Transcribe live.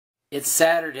It's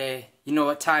Saturday. You know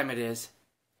what time it is.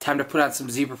 Time to put on some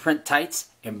zebra print tights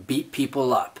and beat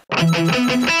people up.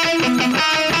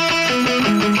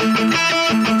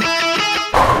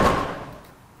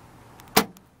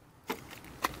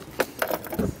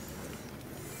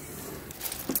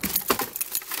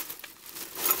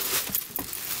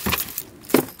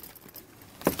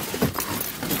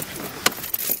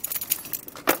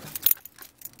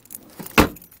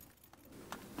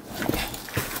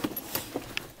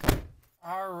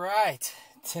 Alright,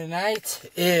 tonight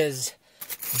is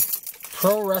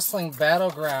Pro Wrestling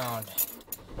Battleground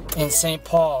in St.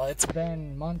 Paul. It's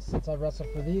been months since I've wrestled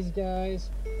for these guys,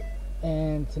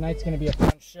 and tonight's going to be a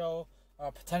fun show.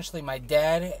 Potentially my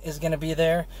dad is going to be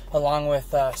there along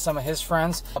with some of his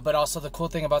friends. But also the cool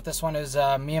thing about this one is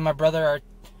me and my brother are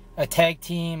a tag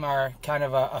team, are kind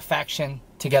of a faction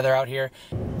together out here.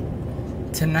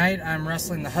 Tonight I'm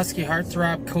wrestling the Husky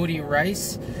Heartthrob Kody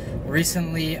Rice.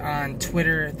 Recently on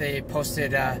Twitter they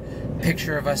posted a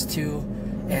picture of us two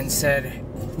and said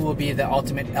who will be the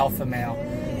ultimate alpha male.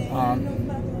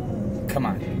 Come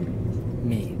on,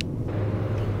 me.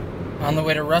 On the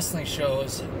way to wrestling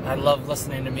shows, I love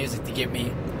listening to music to get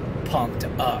me pumped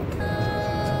up.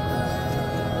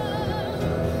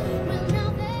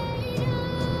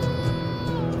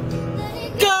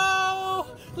 Go!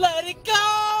 Let it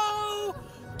go!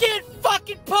 Get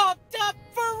fucking pumped up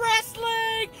for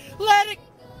wrestling! Let it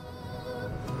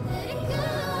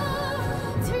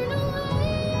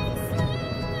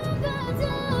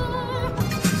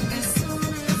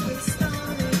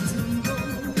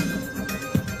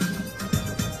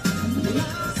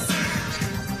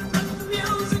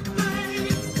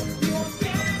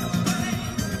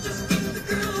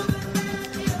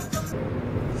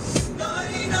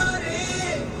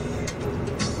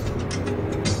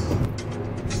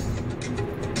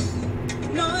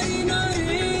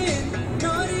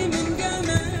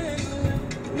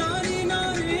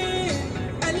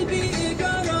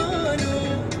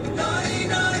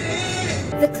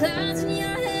The clouds in your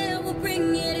hair will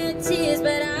bring you to tears,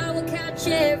 but I will catch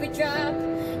every drop,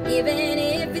 even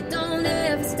if it don't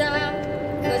ever stop.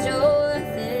 'Cause you're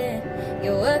worth it,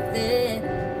 you're worth it.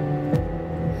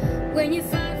 When you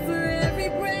fight for every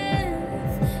breath,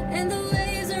 and the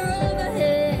waves are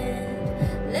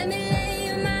overhead, let me lay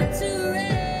your mind to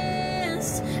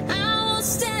rest. I won't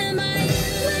stand by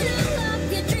you when all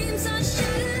of your dreams are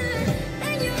shattered,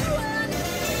 and you're running.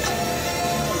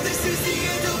 Oh, this is the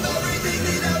end of everything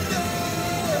that I've done.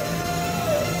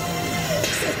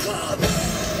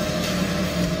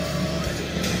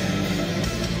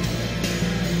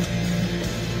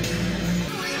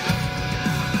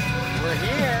 We're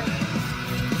here.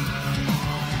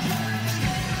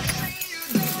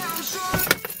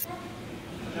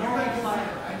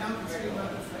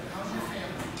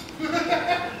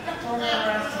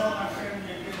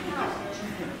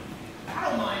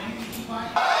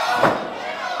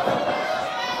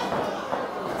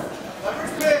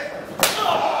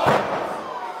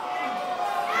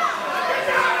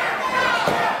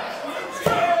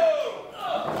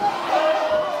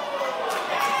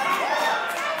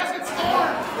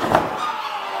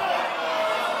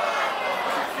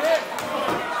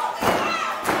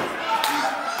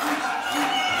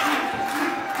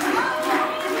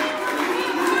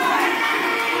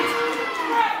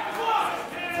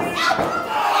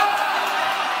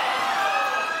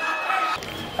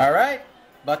 Alright,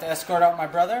 about to escort out my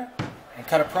brother and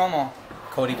cut a promo.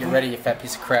 Kody, get ready, you fat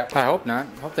piece of crap. I hope not.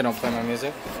 I hope they don't play my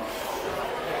music.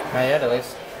 Not yet, at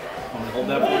least. I'm gonna hold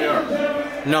that for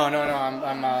you. No, I'm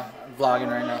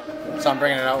vlogging right now. So I'm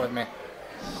bringing it out with me.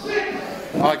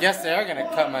 Oh, I guess they are gonna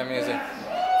cut my music.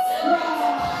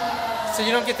 So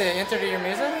you don't get the intro to your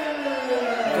music?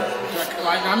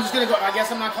 I'm just gonna go. I guess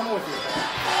I'm not coming with you.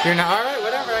 You're not? Alright,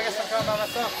 whatever. I guess I'm coming by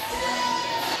myself.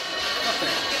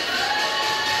 Okay.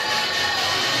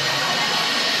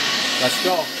 Let's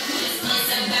go.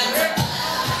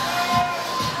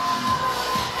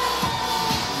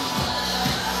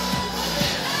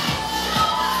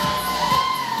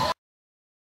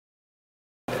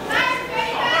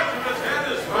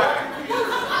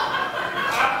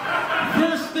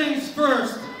 First things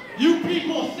first, you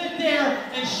people sit there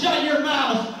and shut your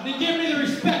mouths and give me the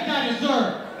respect I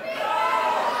deserve.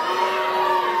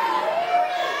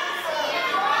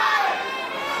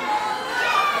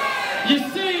 You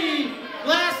see,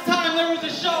 last time there was a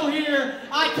show here,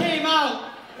 I came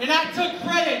out and I took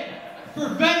credit for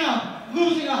Venom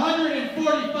losing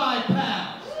 145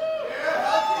 pounds.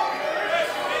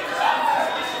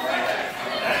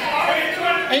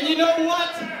 And you know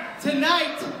what?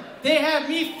 Tonight, they have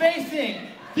me facing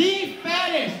the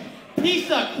fattest piece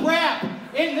of crap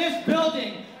in this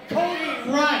building, Kody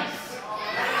Rice.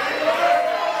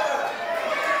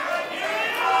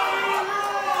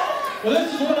 Well,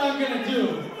 this is what I'm gonna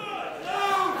do.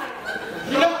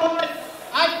 You know what?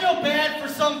 I feel bad for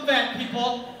some fat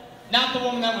people. Not the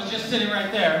woman that was just sitting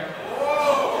right there.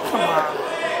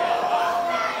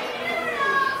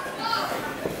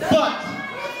 But,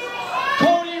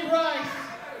 Kody Rice,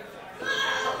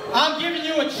 I'm giving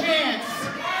you a chance.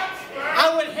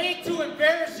 I would hate to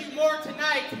embarrass you more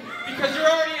tonight because you're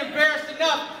already embarrassed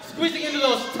enough squeezing into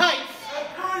those tights.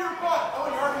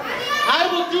 I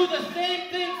will do the same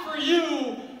thing for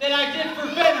you that I did for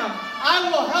Venom. I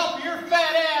will help your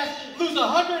fat ass lose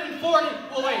 140,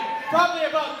 well wait, probably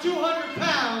about 200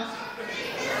 pounds.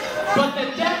 But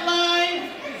the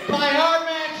deadline by our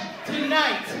match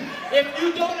tonight, if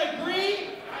you don't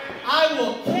agree, I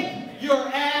will kick your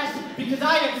ass because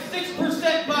I am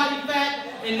 6% body fat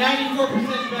and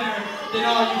 94% better than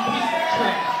all you pieces of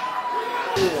trash.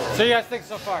 So you guys think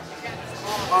so far?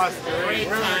 Awesome. Great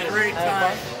time. Great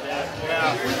time.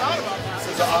 Yeah. This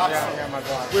is awesome.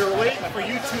 We were waiting for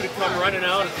you two to come running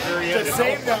out at the very end. To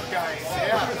save them guys,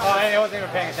 yeah. Oh, I wasn't even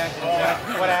paying attention.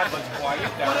 What happened?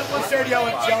 Let's start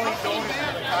yelling jelly donut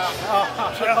for the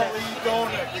cop. Jelly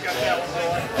donut. You got that one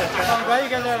going. I'm glad you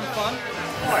guys are having fun.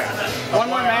 Oh, yeah. One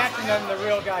more match and then the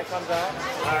real guy comes out.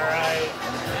 All right.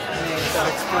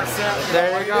 6%.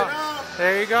 There you go.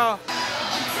 There you go.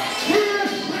 Here's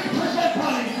 6%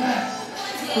 body fat.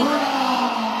 Right.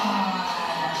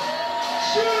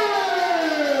 Sure.